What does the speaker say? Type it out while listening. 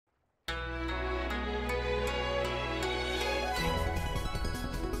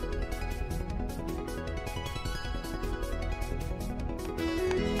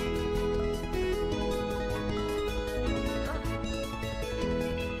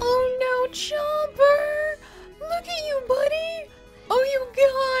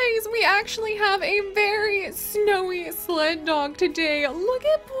actually have a very snowy sled dog today. Look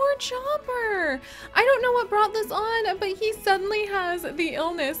at poor Chomper. I don't know what brought this on, but he suddenly has the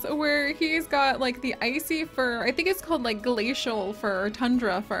illness where he's got like the icy fur. I think it's called like glacial fur,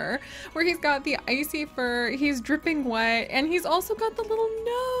 tundra fur, where he's got the icy fur, he's dripping wet, and he's also got the little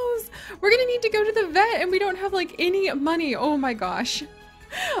nose. We're gonna need to go to the vet and we don't have like any money. Oh my gosh.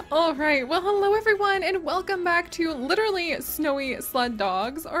 All right, well, hello everyone, and welcome back to literally snowy sled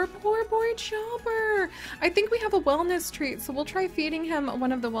dogs. Our poor boy Chopper. I think we have a wellness treat, so we'll try feeding him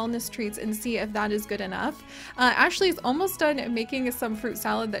one of the wellness treats and see if that is good enough. Ashley's almost done making some fruit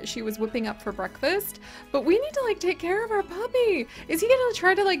salad that she was whipping up for breakfast, but we need to like take care of our puppy. Is he gonna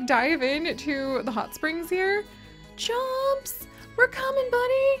try to like dive into the hot springs here? Chomps, we're coming,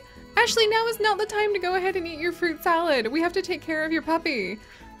 buddy. Ashley, now is not the time to go ahead and eat your fruit salad. We have to take care of your puppy.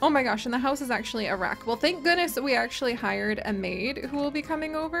 Oh my gosh, and the house is actually a wreck. Well, thank goodness we actually hired a maid who will be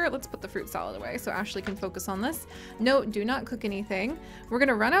coming over. Let's put the fruit salad away so Ashley can focus on this. No, do not cook anything. We're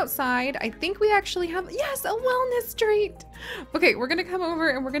gonna run outside. I think we actually have, yes, a wellness treat. Okay, we're gonna come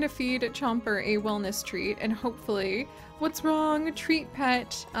over and we're gonna feed Chomper a wellness treat and hopefully, what's wrong? Treat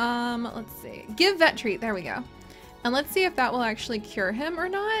pet, let's see. Give vet treat, there we go. And let's see if that will actually cure him or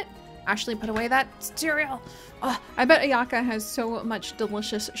not. Ashley, put away that cereal. Oh, I bet Ayaka has so much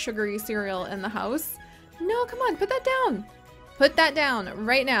delicious sugary cereal in the house. No, come on, put that down. Put that down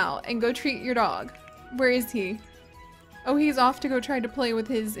right now and go treat your dog. Where is he? Oh, he's off to go try to play with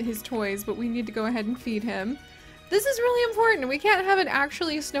his toys, but we need to go ahead and feed him. This is really important. We can't have an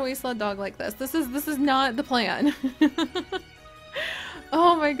actually snowy sled dog like this. This is not the plan.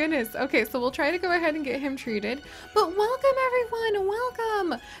 Oh my goodness. Okay, so we'll try to go ahead and get him treated. But welcome everyone,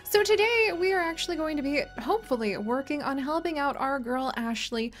 welcome! So today we are actually going to be hopefully working on helping out our girl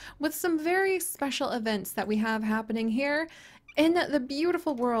Ashley with some very special events that we have happening here in the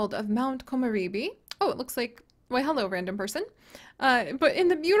beautiful world of Mount Komaribi. Oh, it looks like, well, hello random person. But in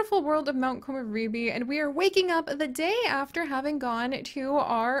the beautiful world of Mount Komaribi, and we are waking up the day after having gone to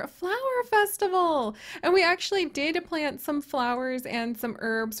our flower festival. And we actually did plant some flowers and some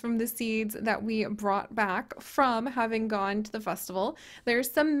herbs from the seeds that we brought back from having gone to the festival.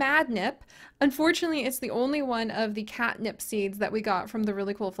 There's some madnip. Unfortunately, it's the only one of the catnip seeds that we got from the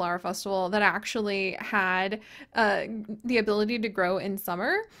really cool flower festival that actually had the ability to grow in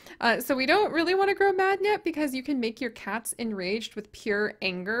summer. So we don't really want to grow madnip because you can make your cats enraged with pure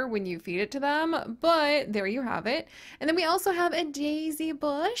anger when you feed it to them, but there you have it. And then we also have a daisy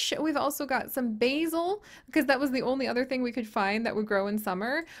bush. We've also got some basil because that was the only other thing we could find that would grow in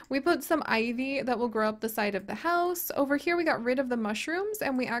summer. We put some ivy that will grow up the side of the house. Over here we got rid of the mushrooms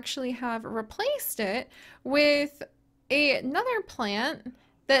and we actually have replaced it with another plant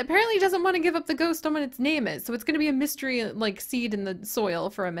that apparently doesn't want to give up the ghost on what its name is. So it's going to be a mystery like seed in the soil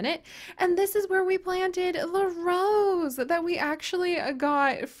for a minute. And this is where we planted the rose that we actually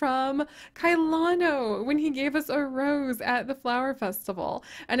got from Kailano when he gave us a rose at the flower festival.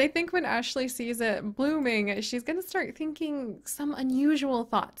 And I think when Ashley sees it blooming, she's going to start thinking some unusual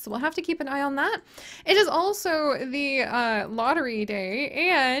thoughts. So we'll have to keep an eye on that. It is also the lottery day,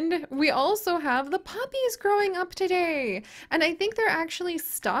 and we also have the puppies growing up today. And I think they're actually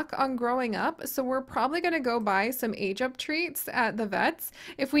stuck on growing up, so we're probably going to go buy some age up treats at the vets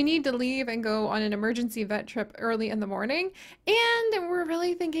if we need to leave and go on an emergency vet trip early in the morning. And we're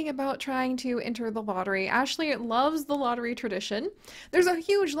really thinking about trying to enter the lottery. Ashley loves the lottery tradition. There's a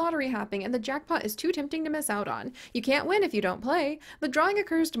huge lottery happening and the jackpot is too tempting to miss out on. You can't win if you don't play. The drawing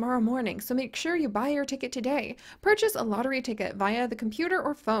occurs tomorrow morning, so make sure you buy your ticket today. Purchase a lottery ticket via the computer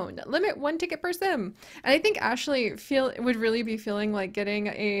or phone. Limit 1 ticket per sim. And I think Ashley would really be feeling like getting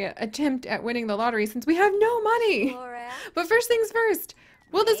a attempt at winning the lottery since we have no money. But first things first,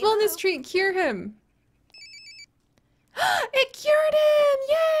 will this wellness treat cure him? It cured him!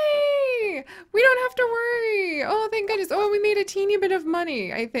 Yay! We don't have to worry. Oh, thank goodness. Oh, we made a teeny bit of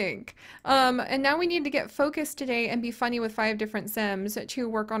money, I think. And now we need to get focused today and be funny with 5 different sims to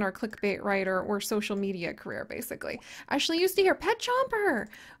work on our clickbait writer or social media career, basically. Ashley used to hear Pet Chomper.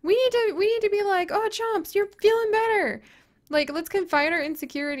 We need to be like, oh, Chomps, you're feeling better. Like, let's confide our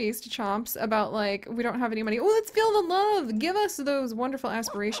insecurities to Chomps about, like, we don't have any money. Oh, let's feel the love. Give us those wonderful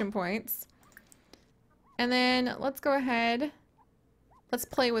aspiration points. And then let's go ahead. Let's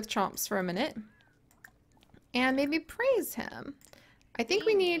play with Chomps for a minute. And maybe praise him. I think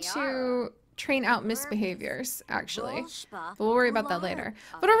we need to train out misbehaviors, actually. But we'll worry about that later.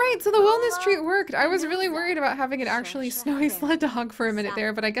 But alright, so the wellness treat worked. I was really worried about having an actually snowy sled dog for a minute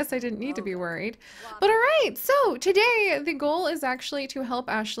there, but I guess I didn't need to be worried. But alright, so today the goal is actually to help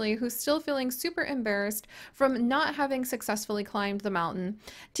Ashley, who's still feeling super embarrassed from not having successfully climbed the mountain.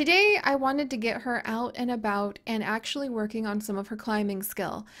 Today, I wanted to get her out and about and actually working on some of her climbing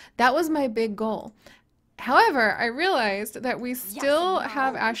skill. That was my big goal. However, I realized that we still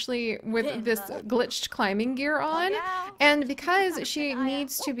have Ashley with this glitched climbing gear on, and because she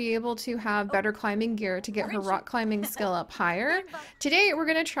needs to be able to have better climbing gear to get her rock climbing skill up higher, today we're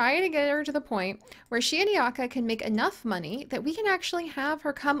going to try to get her to the point where she and Yaka can make enough money that we can actually have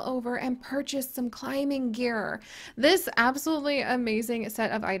her come over and purchase some climbing gear. This absolutely amazing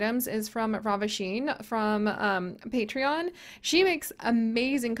set of items is from Ravasheen from Patreon. She makes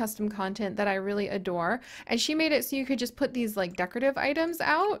amazing custom content that I really adore. And she made it so you could just put these like decorative items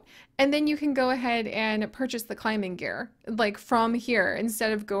out, and then you can go ahead and purchase the climbing gear like from here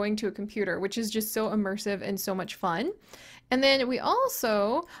instead of going to a computer, which is just so immersive and so much fun. And then we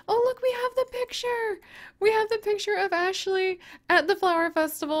also, oh look, we have the picture. We have the picture of Ashley at the flower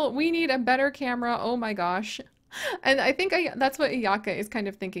festival. We need a better camera. Oh my gosh. And I think that's what Iyaka is kind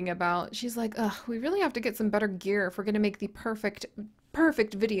of thinking about. She's like, ugh, we really have to get some better gear if we're going to make the perfect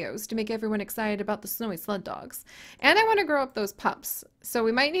videos to make everyone excited about the snowy sled dogs. And I want to grow up those pups. So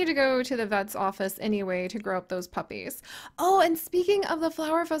we might need to go to the vet's office anyway to grow up those puppies. Oh, and speaking of the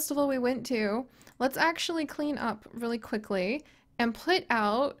flower festival we went to, let's actually clean up really quickly and put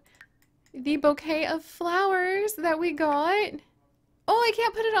out the bouquet of flowers that we got. Oh, I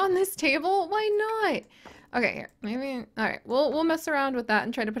can't put it on this table. Why not? Okay, here, maybe, all right, we'll mess around with that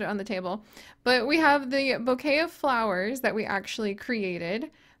and try to put it on the table. But we have the bouquet of flowers that we actually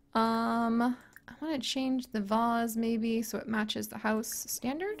created. I want to change the vase maybe so it matches the house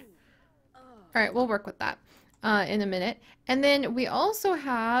standard. All right, we'll work with that in a minute. And then we also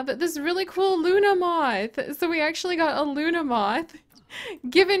have this really cool Luna moth. So we actually got a Luna moth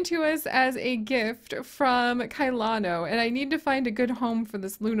given to us as a gift from Kailano, and I need to find a good home for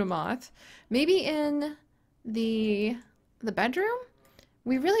this Luna moth. Maybe in the bedroom?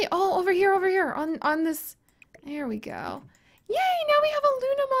 We really, oh, over here on this, there we go. Yay, now we have a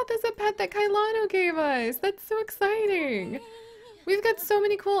Luna moth as a pet that Kailano gave us. That's so exciting. We've got so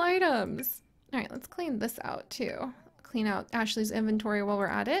many cool items. All right, let's clean this out too. Clean out Ashley's inventory while we're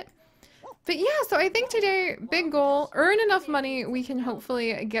at it. But yeah, so I think today, big goal, earn enough money we can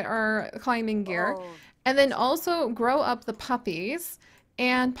hopefully get our climbing gear, and then also grow up the puppies,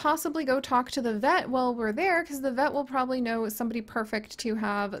 and possibly go talk to the vet while we're there, because the vet will probably know somebody perfect to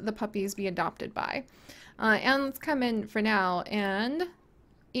have the puppies be adopted by. And let's come in for now and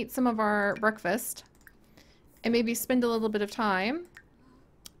eat some of our breakfast, and maybe spend a little bit of time.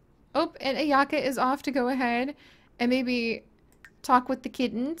 Oh, and Ayaka is off to go ahead and maybe talk with the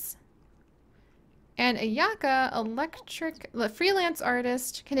kittens. And Ayaka, freelance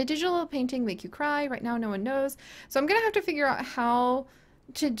artist. Can a digital painting make you cry? Right now, no one knows. So I'm gonna have to figure out how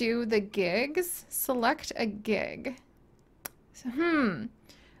to do the gigs. Select a gig. So,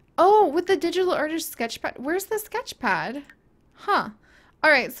 oh, with the digital artist sketchpad. Where's the sketchpad? Huh.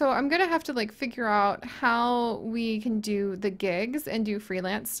 Alright, so I'm gonna have to like figure out how we can do the gigs and do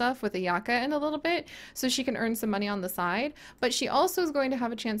freelance stuff with Ayaka in a little bit so she can earn some money on the side. But she also is going to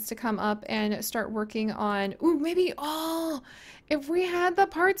have a chance to come up and start working on, ooh, maybe, oh, if we had the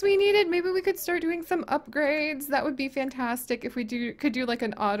parts we needed, maybe we could start doing some upgrades. That would be fantastic if we could do like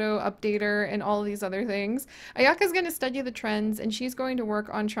an auto updater and all of these other things. Ayaka's gonna study the trends, and she's going to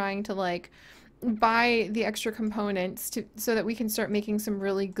work on trying to like buy the extra components so that we can start making some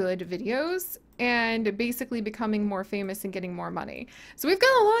really good videos and basically becoming more famous and getting more money. So we've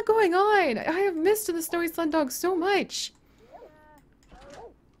got a lot going on. I have missed the Snowy Sled Dog so much.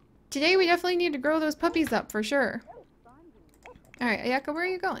 Today we definitely need to grow those puppies up for sure. Alright, Ayaka, where are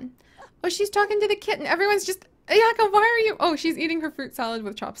you going? Oh, she's talking to the kitten. Everyone's just, Ayaka, why are you? Oh, she's eating her fruit salad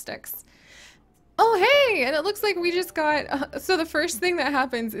with chopsticks. Oh, hey! And it looks like we just got, so the first thing that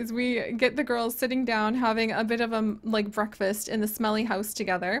happens is we get the girls sitting down having a bit of a, like, breakfast in the smelly house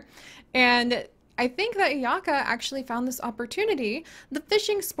together. And I think that Ayaka actually found this opportunity. The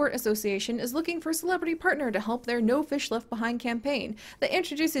Fishing Sport Association is looking for a celebrity partner to help their No Fish Left Behind campaign that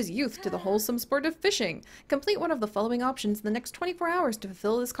introduces youth to the wholesome sport of fishing. Complete one of the following options in the next 24 hours to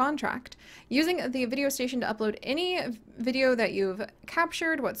fulfill this contract. Using the video station to upload any video that you've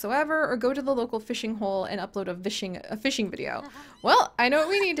captured whatsoever, or go to the local fishing hole and upload a fishing video. Well, I know what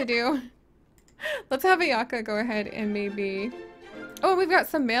we need to do. Let's have Ayaka go ahead and maybe... Oh, we've got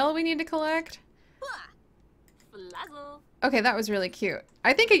some mail we need to collect. Okay, that was really cute.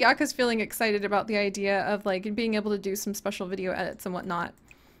 I think Ayaka's feeling excited about the idea of like being able to do some special video edits and whatnot.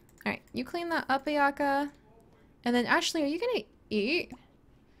 Alright, you clean that up, Ayaka. And then Ashley, are you gonna eat?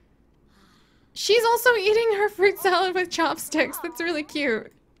 She's also eating her fruit salad with chopsticks. That's really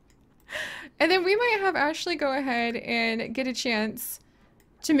cute. And then we might have Ashley go ahead and get a chance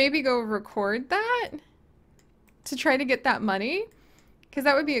to maybe go record that to try to get that money, because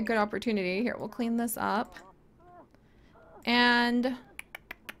that would be a good opportunity. Here, we'll clean this up. And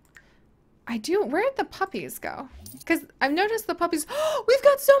where'd the puppies go? Because I've noticed the puppies, oh, we've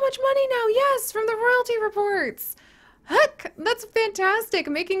got so much money now, yes, from the royalty reports. Heck, that's fantastic.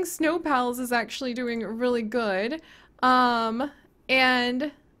 Making snow pals is actually doing really good.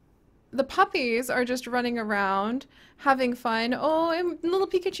 And the puppies are just running around, having fun. Oh, and little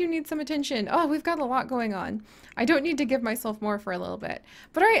Pikachu needs some attention. Oh, we've got a lot going on. I don't need to give myself more for a little bit.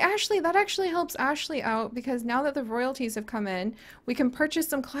 But alright, Ashley, that actually helps Ashley out because now that the royalties have come in, we can purchase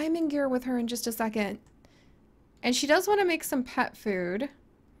some climbing gear with her in just a second. And she does want to make some pet food.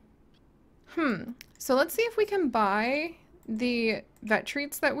 So let's see if we can buy the vet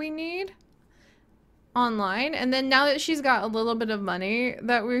treats that we need online. And then now that she's got a little bit of money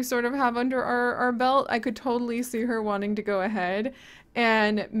that we sort of have under our belt, I could totally see her wanting to go ahead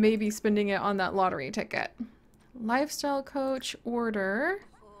and maybe spending it on that lottery ticket. Lifestyle coach, order,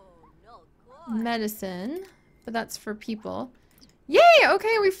 medicine, but that's for people. Yay!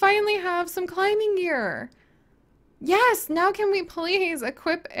 Okay, we finally have some climbing gear. Yes, now can we please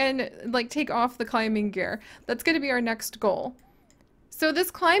equip and like take off the climbing gear? That's going to be our next goal. So this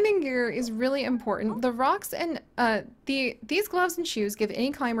climbing gear is really important. The rocks and these gloves and shoes give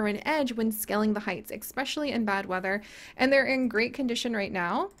any climber an edge when scaling the heights, especially in bad weather, and they're in great condition right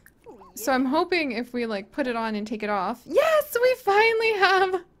now. So I'm hoping if we like put it on and take it off. Yes, we finally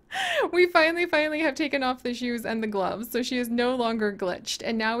have taken off the shoes and the gloves, so she is no longer glitched,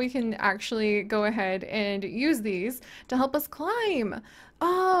 and now we can actually go ahead and use these to help us climb.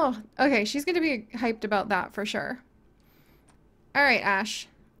 Oh, okay, she's gonna be hyped about that for sure. All right, Ash,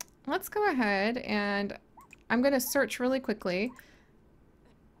 let's go ahead and I'm gonna search really quickly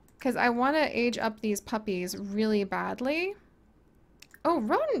because I want to age up these puppies really badly. Oh,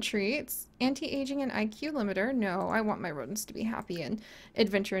 rodent treats, anti-aging and IQ limiter. No, I want my rodents to be happy and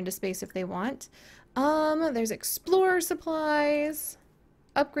adventure into space if they want. There's explorer supplies,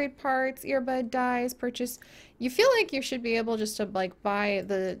 upgrade parts, earbud dyes, purchase. You feel like you should be able just to like buy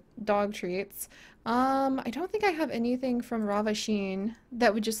the dog treats. I don't think I have anything from Ravasheen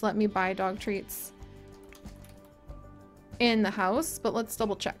that would just let me buy dog treats in the house, but let's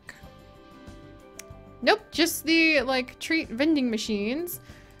double check. Nope, just the like treat vending machines.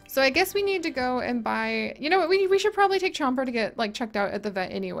 So I guess we need to go and buy, you know what, we should probably take Chomper to get like checked out at the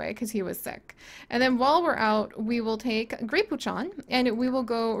vet anyway because he was sick. And then while we're out, we will take Great Puchan and we will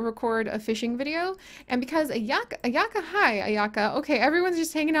go record a fishing video. And because Ayaka, hi Ayaka, okay, everyone's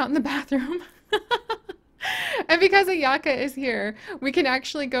just hanging out in the bathroom. And because Ayaka is here, we can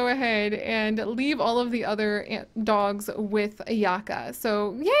actually go ahead and leave all of the other dogs with Ayaka.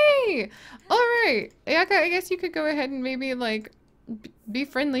 So, yay! Alright, Ayaka, I guess you could go ahead and maybe, like, be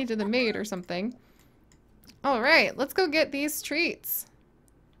friendly to the maid or something. Alright, let's go get these treats.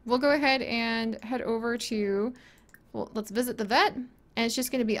 We'll go ahead and head over to, well, let's visit the vet. And it's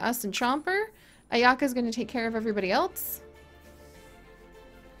just going to be us and Chomper. Ayaka's going to take care of everybody else.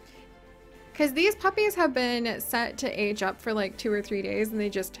 Because these puppies have been set to age up for like 2 or 3 days and they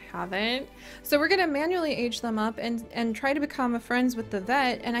just haven't. So we're going to manually age them up and try to become friends with the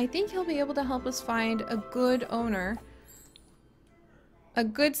vet. And I think he'll be able to help us find a good owner. A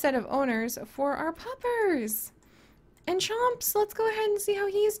good set of owners for our puppers. And Chomps, let's go ahead and see how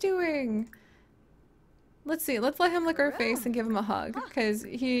he's doing. Let's see. Let's let him lick our face and give him a hug. Because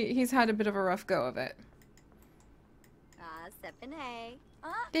he's had a bit of a rough go of it.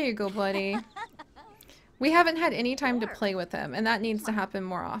 There you go, buddy. We haven't had any time to play with him, and that needs to happen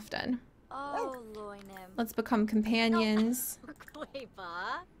more often. Let's become companions.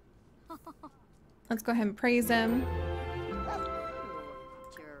 Let's go ahead and praise him.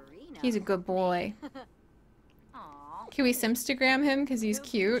 He's a good boy. Can we Simstagram him because he's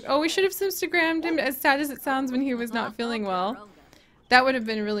cute? Oh, we should have Simstagrammed him, as sad as it sounds, when he was not feeling well. That would have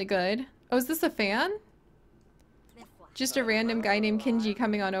been really good. Oh, is this a fan? Just a random guy named Kenji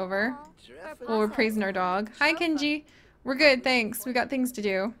coming on over. Well, we're praising our dog. Hi, Kenji. We're good, thanks. We got things to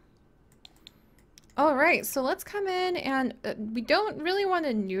do. Alright, so let's come in and we don't really want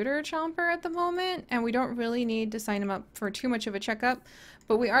to neuter Chomper at the moment, and we don't really need to sign him up for too much of a checkup,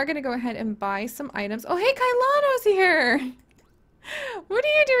 but we are going to go ahead and buy some items. Oh, hey, Kailano's here! What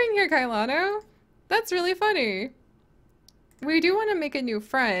are you doing here, Kailano? That's really funny. we do want to make a new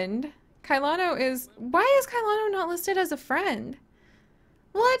friend. Kailano is... Why is Kailano not listed as a friend?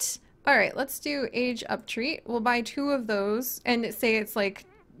 What? Alright, let's do age up treat. We'll buy 2 of those and say it's like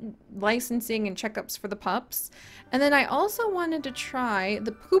licensing and checkups for the pups. And then I also wanted to try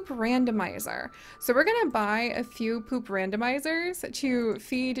the poop randomizer. So we're gonna buy a few poop randomizers to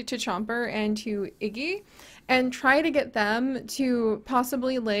feed to Chomper and to Iggy and try to get them to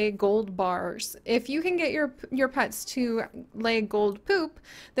possibly lay gold bars. If you can get your pets to lay gold poop,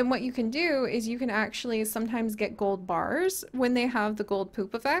 then what you can do is you can actually sometimes get gold bars when they have the gold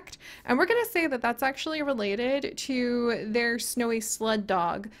poop effect. And we're gonna say that that's actually related to their snowy sled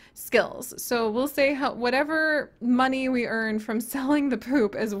dog skills. So we'll say whatever money we earn from selling the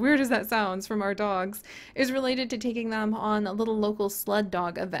poop, as weird as that sounds, from our dogs, is related to taking them on little local sled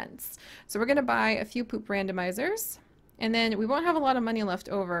dog events. So we're gonna buy a few poop randomizers, and then we won't have a lot of money left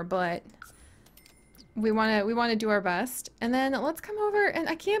over, but we wanna do our best. And then let's come over, and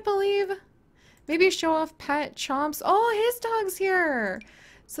I can't believe, maybe show off pet Chomps. Oh, his dog's here.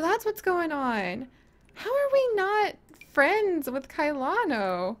 So that's what's going on. How are we not friends with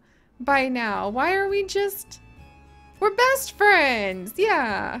Kailano by now? Why are we just... We're best friends!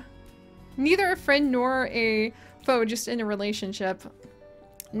 Yeah. Neither a friend nor a foe, just in a relationship.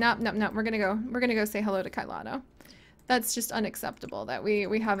 Nope. We're gonna go say hello to Kailano. That's just unacceptable that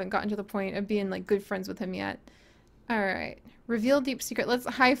we haven't gotten to the point of being like good friends with him yet. Alright. Reveal deep secret. Let's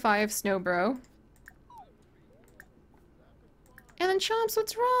high five Snowbro. And then Chomps,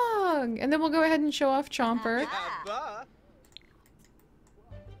 what's wrong? And then we'll go ahead and show off Chomper.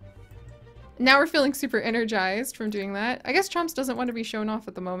 Now we're feeling super energized from doing that. I guess Chomps doesn't want to be shown off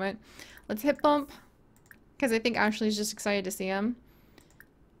at the moment. Let's hip bump, because I think Ashley's just excited to see him.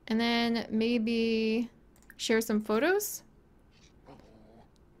 And then maybe share some photos.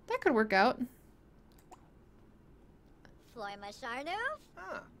 That could work out.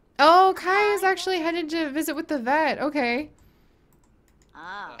 Oh, Kai is actually headed to visit with the vet. Okay.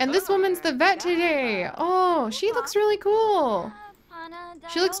 And this woman's the vet today. Oh, she looks really cool.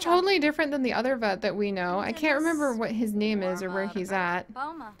 She looks totally different than the other vet that we know. I can't remember what his name is or where he's at.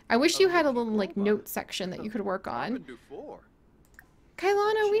 I wish you had a little like note section that you could work on.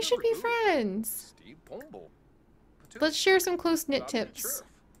 Kailano, we should be friends. Let's share some close-knit tips.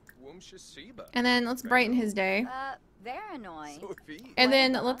 And then let's brighten his day. And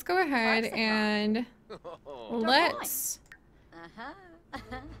then let's go ahead and let's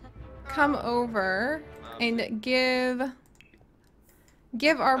come over and give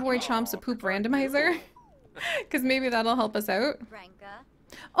our boy Chomps a poop randomizer, because maybe that'll help us out.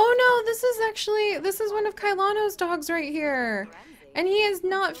 Oh no, this is one of Kailano's dogs right here, and he is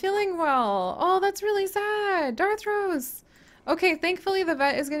not feeling well. Oh, that's really sad. Darthros. Okay, thankfully the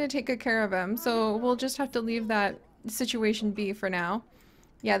vet is going to take good care of him, so we'll just have to leave that situation be for now.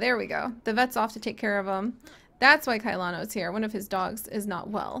 Yeah, there we go. The vet's off to take care of him. That's why Kailano's here. One of his dogs is not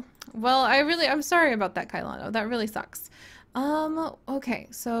well. Well, I'm sorry about that, Kailano. That really sucks. Okay,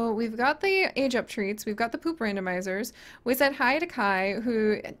 so we've got the age up treats, we've got the poop randomizers, we said hi to Kai,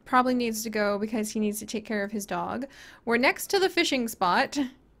 who probably needs to go because he needs to take care of his dog. We're next to the fishing spot,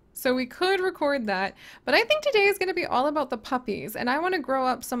 so we could record that, but I think today is going to be all about the puppies, and I want to grow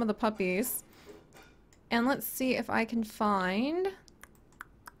up some of the puppies. And let's see if I can find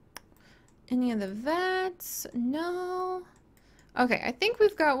any of the vets. No. Okay, I think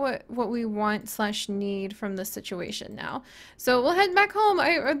we've got what we want / need from this situation now. So we'll head back home.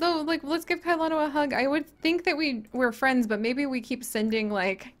 Although, like, let's give Kailano a hug. I would think that we're friends, but maybe we keep sending,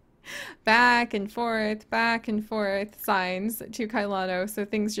 like, back and forth signs to Kailano, so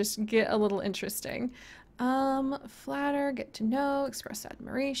things just get a little interesting. Flatter, get to know, express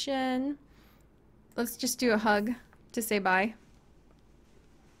admiration. Let's just do a hug to say bye.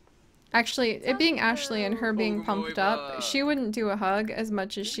 Actually, it being Ashley and her being pumped up, she wouldn't do a hug as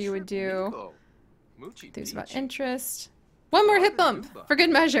much as she would do things about interest. One more hip bump, for good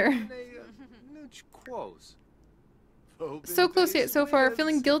measure. So close yet so far,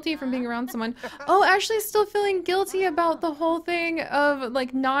 feeling guilty from being around someone. Oh, Ashley's still feeling guilty about the whole thing of,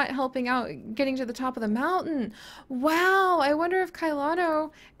 like, not helping out getting to the top of the mountain. Wow, I wonder if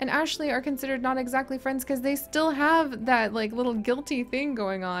Kailano and Ashley are considered not exactly friends because they still have that, like, little guilty thing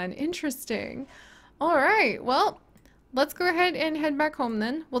going on. Interesting. Alright, well, let's go ahead and head back home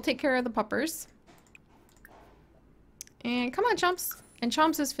then. We'll take care of the puppers. And come on, Chomps. And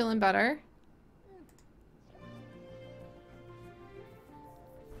Chomps is feeling better.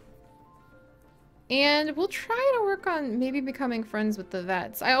 And we'll try to work on maybe becoming friends with the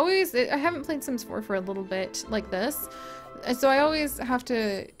vets. I haven't played Sims 4 for a little bit like this, so I always have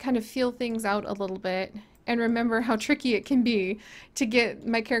to kind of feel things out a little bit and remember how tricky it can be to get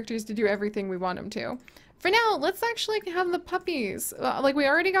my characters to do everything we want them to. For now, let's actually have the puppies. Like, we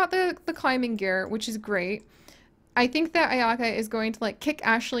already got the climbing gear, which is great. I think that Ayaka is going to, like, kick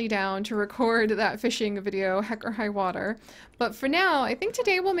Ashley down to record that fishing video, heck or high water. But for now, I think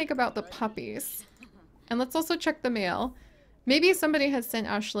today we'll make about the puppies. And let's also check the mail. Maybe somebody has sent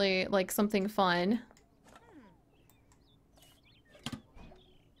Ashley, like, something fun.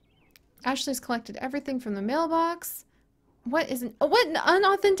 Ashley's collected everything from the mailbox. What is an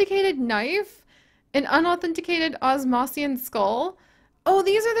unauthenticated knife? An unauthenticated Osmosian skull? Oh,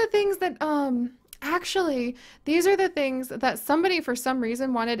 these are the things that, actually, these are the things that somebody for some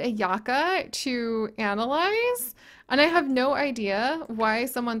reason wanted Ayaka to analyze. And I have no idea why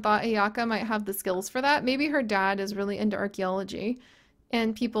someone thought Ayaka might have the skills for that. Maybe her dad is really into archaeology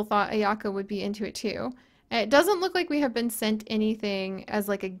and people thought Ayaka would be into it too. It doesn't look like we have been sent anything as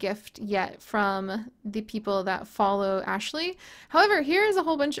like a gift yet from the people that follow Ashley. However, here is a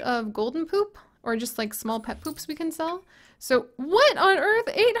whole bunch of golden poop or just like small pet poops we can sell. So what on earth?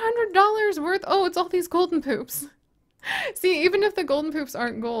 $800 worth? Oh, it's all these golden poops. See, even if the golden poops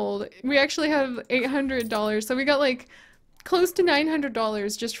aren't gold, we actually have $800. So we got like close to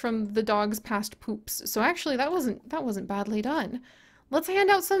 $900 just from the dog's past poops. So actually that wasn't badly done. Let's hand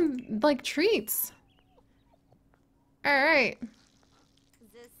out some like treats. All right.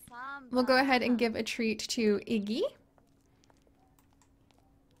 We'll go ahead and give a treat to Iggy.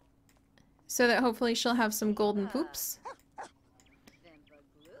 So that hopefully she'll have some golden poops.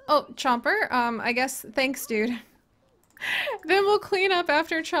 Oh, Chomper, I guess, thanks, dude. Then we'll clean up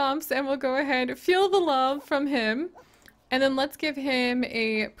after Chomps and we'll go ahead, feel the love from him. And then let's give him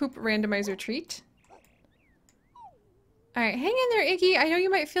a poop randomizer treat. Alright, hang in there, Iggy. I know you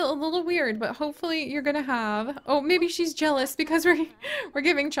might feel a little weird, but hopefully you're gonna have... Oh, maybe she's jealous because we're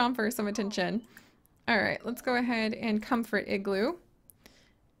giving Chomper some attention. Alright, let's go ahead and comfort Igloo.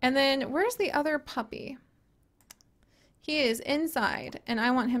 And then, where's the other puppy? He is inside, and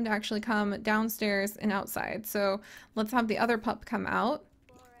I want him to actually come downstairs and outside. So let's have the other pup come out.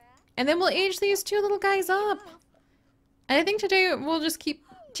 And then we'll age these two little guys up. And I think today we'll just keep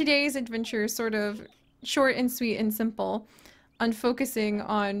today's adventure sort of short and sweet and simple on focusing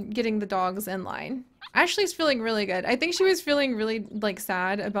on getting the dogs in line. Ashley's feeling really good. I think she was feeling really like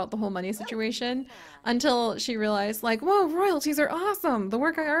sad about the whole money situation until she realized like, whoa, royalties are awesome. The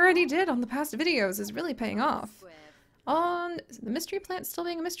work I already did on the past videos is really paying off. On the mystery plant still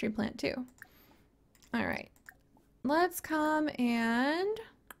being a mystery plant too. All right, let's come and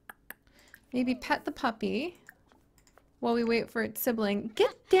maybe pet the puppy while we wait for its sibling.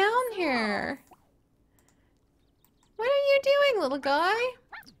 Get down here. What are you doing, little guy?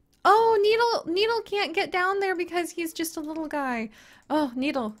 Oh, Needle can't get down there because he's just a little guy. Oh,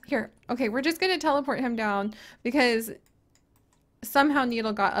 Needle, here. Okay, we're just gonna teleport him down because somehow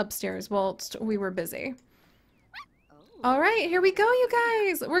Needle got upstairs whilst we were busy. All right, here we go, you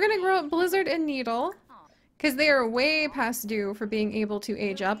guys. We're gonna grow up Blizzard and Needle because they are way past due for being able to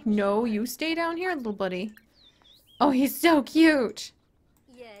age up. No, you stay down here, little buddy. Oh, he's so cute.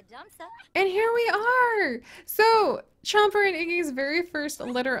 And here we are. So Chomper and Iggy's very first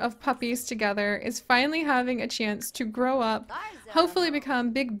litter of puppies together is finally having a chance to grow up, hopefully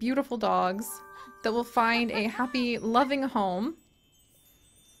become big, beautiful dogs that will find a happy, loving home.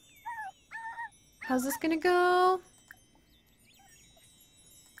 How's this gonna go?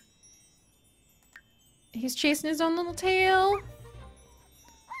 He's chasing his own little tail.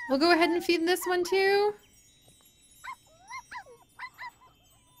 We'll go ahead and feed this one too.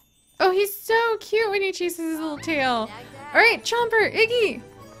 Oh, he's so cute when he chases his little tail. All right, Chomper, Iggy.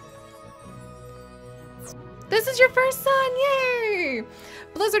 This is your first son, yay!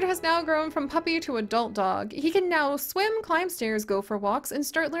 Blizzard has now grown from puppy to adult dog. He can now swim, climb stairs, go for walks, and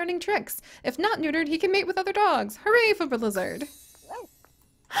start learning tricks. If not neutered, he can mate with other dogs. Hooray for Blizzard.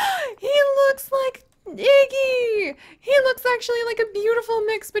 He looks like Iggy! He looks actually like a beautiful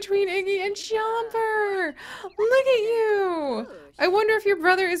mix between Iggy and Chomper! Look at you! I wonder if your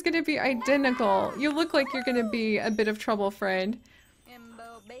brother is going to be identical. You look like you're going to be a bit of trouble, friend.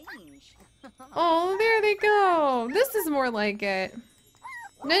 Oh, there they go! This is more like it.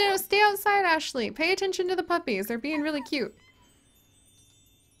 No, stay outside, Ashley. Pay attention to the puppies. They're being really cute.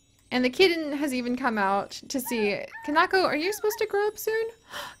 And the kitten has even come out to see. Kanako, are you supposed to grow up soon?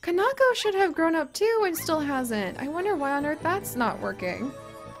 Kanako should have grown up too and still hasn't. I wonder why on earth that's not working.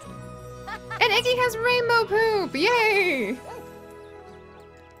 And Iggy has rainbow poop! Yay!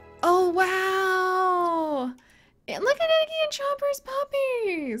 Oh, wow! Look at Iggy and Chopper's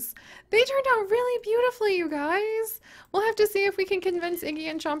puppies! They turned out really beautifully, you guys. We'll have to see if we can convince Iggy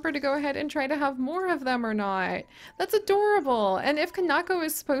and Chomper to go ahead and try to have more of them or not. That's adorable. And if Kanako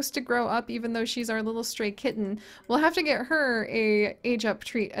is supposed to grow up, even though she's our little stray kitten, we'll have to get her a age-up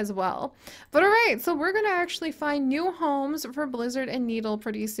treat as well. But alright, so we're going to actually find new homes for Blizzard and Needle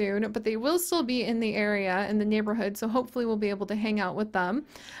pretty soon, but they will still be in the area, in the neighborhood, so hopefully we'll be able to hang out with them.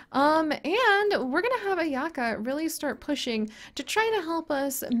 And we're going to have Ayaka really start pushing to try to help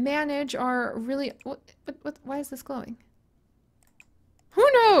us manage our really... why is this glowing? Who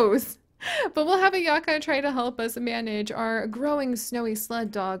knows? But we'll have Ayaka try to help us manage our growing snowy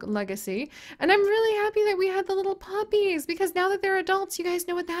sled dog legacy. And I'm really happy that we had the little puppies, because now that they're adults, you guys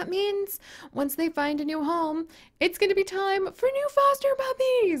know what that means. Once they find a new home, it's going to be time for new foster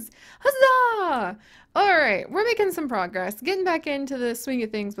puppies. Huzzah! All right, we're making some progress, getting back into the swing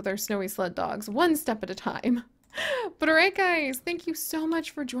of things with our snowy sled dogs, one step at a time. But alright guys, thank you so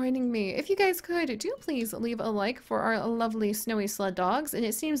much for joining me. If you guys could, do please leave a like for our lovely snowy sled dogs. And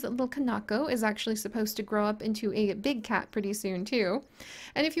it seems that little Kanako is actually supposed to grow up into a big cat pretty soon too.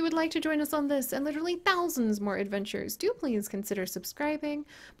 And if you would like to join us on this and literally thousands more adventures, do please consider subscribing.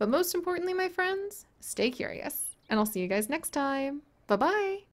 But most importantly, my friends, stay curious. And I'll see you guys next time. Bye-bye!